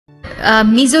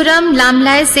मिजोरम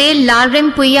लामलाय से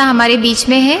लालरेमपुया हमारे बीच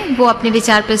में है, वो अपने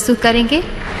विचार प्रस्तुत करेंगे।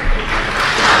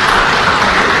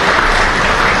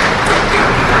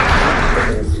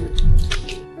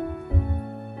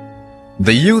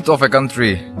 The youth of a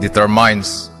country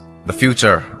determines the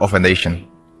future of a nation.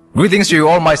 Greetings to you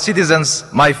all my citizens,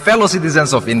 my fellow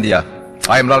citizens of India.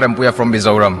 I am Lalempuya from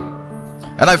Mizoram,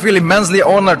 and I feel immensely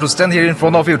honored to stand here in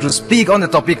front of you to speak on a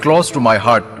topic close to my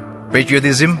heart,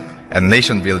 patriotism and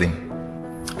nation building.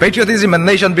 Patriotism and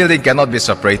nation building cannot be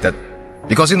separated,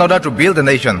 because in order to build a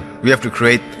nation, we have to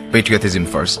create patriotism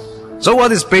first. So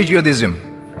what is patriotism?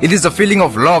 It is a feeling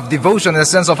of love, devotion, and a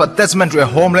sense of attachment to a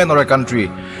homeland or a country,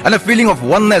 and a feeling of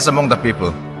oneness among the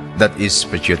people. That is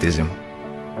patriotism.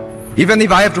 Even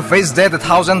if I have to face death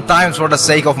 1,000 times for the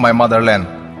sake of my motherland,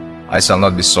 I shall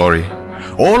not be sorry.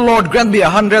 Oh Lord, grant me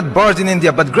 100 births in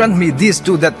India, but grant me this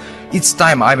too, that each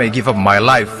time I may give up my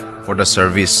life for the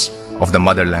service of the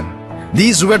motherland.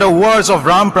 These were the words of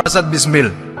Ram Prasad Bismil,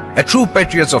 a true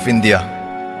patriot of India.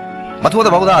 But what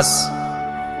about us?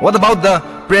 What about the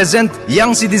present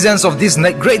young citizens of this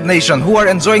great nation who are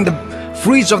enjoying the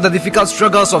fruits of the difficult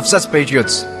struggles of such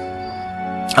patriots?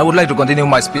 I would like to continue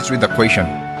my speech with the question: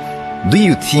 do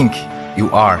you think you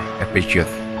are a patriot?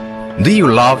 Do you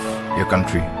love your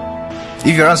country?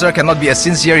 If your answer cannot be a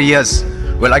sincere yes,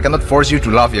 well, I cannot force you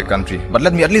to love your country. But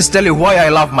let me at least tell you why I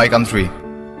love my country.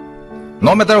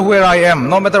 No matter where I am,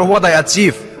 no matter what I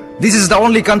achieve, this is the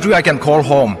only country I can call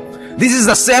home. This is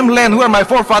the same land where my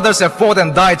forefathers have fought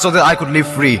and died so that I could live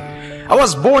free. I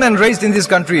was born and raised in this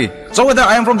country. So whether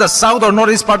I am from the south or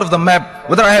northeast part of the map,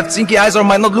 whether I have chinky eyes or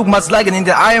might not look much like an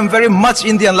Indian, I am very much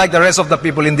Indian like the rest of the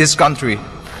people in this country.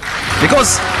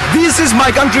 Because this is my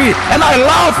country and I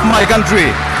love my country.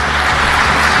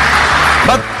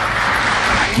 But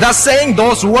does saying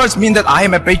those words mean that I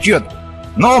am a patriot?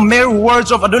 No, mere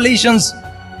words of adulations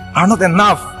are not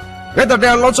enough. Rather, there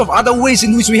are lots of other ways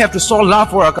in which we have to show love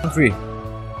for our country.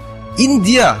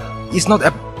 India is not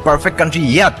a perfect country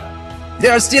yet.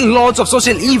 There are still lots of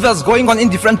social evils going on in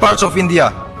different parts of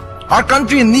India. Our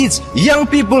country needs young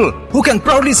people who can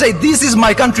proudly say, this is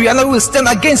my country and I will stand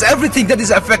against everything that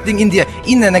is affecting India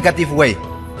in a negative way.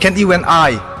 Can you and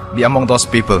I be among those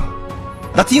people?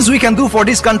 The things we can do for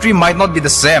this country might not be the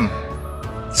same.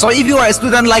 So if you are a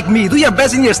student like me, do your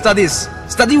best in your studies.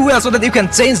 Study well so that you can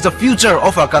change the future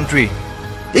of our country.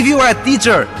 If you are a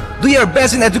teacher, do your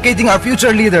best in educating our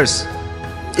future leaders.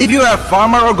 If you are a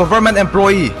farmer or government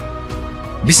employee,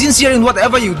 be sincere in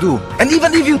whatever you do. And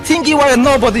even if you think you are a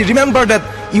nobody, remember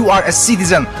that you are a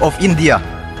citizen of India.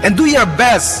 And do your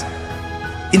best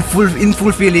in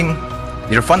fulfilling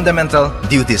your fundamental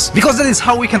duties. Because that is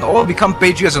how we can all become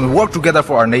patriots and work together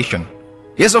for our nation.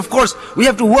 Yes, of course, we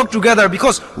have to work together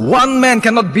because one man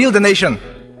cannot build a nation,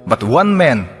 but one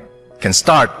man can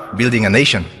start building a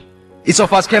nation. Each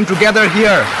of us came together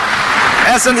here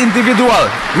as an individual.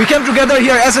 We came together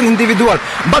here as an individual,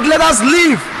 but let us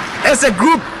live as a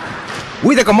group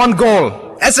with a common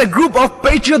goal, as a group of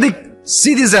patriotic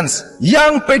citizens,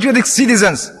 young patriotic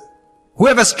citizens who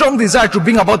have a strong desire to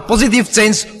bring about positive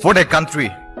change for their country.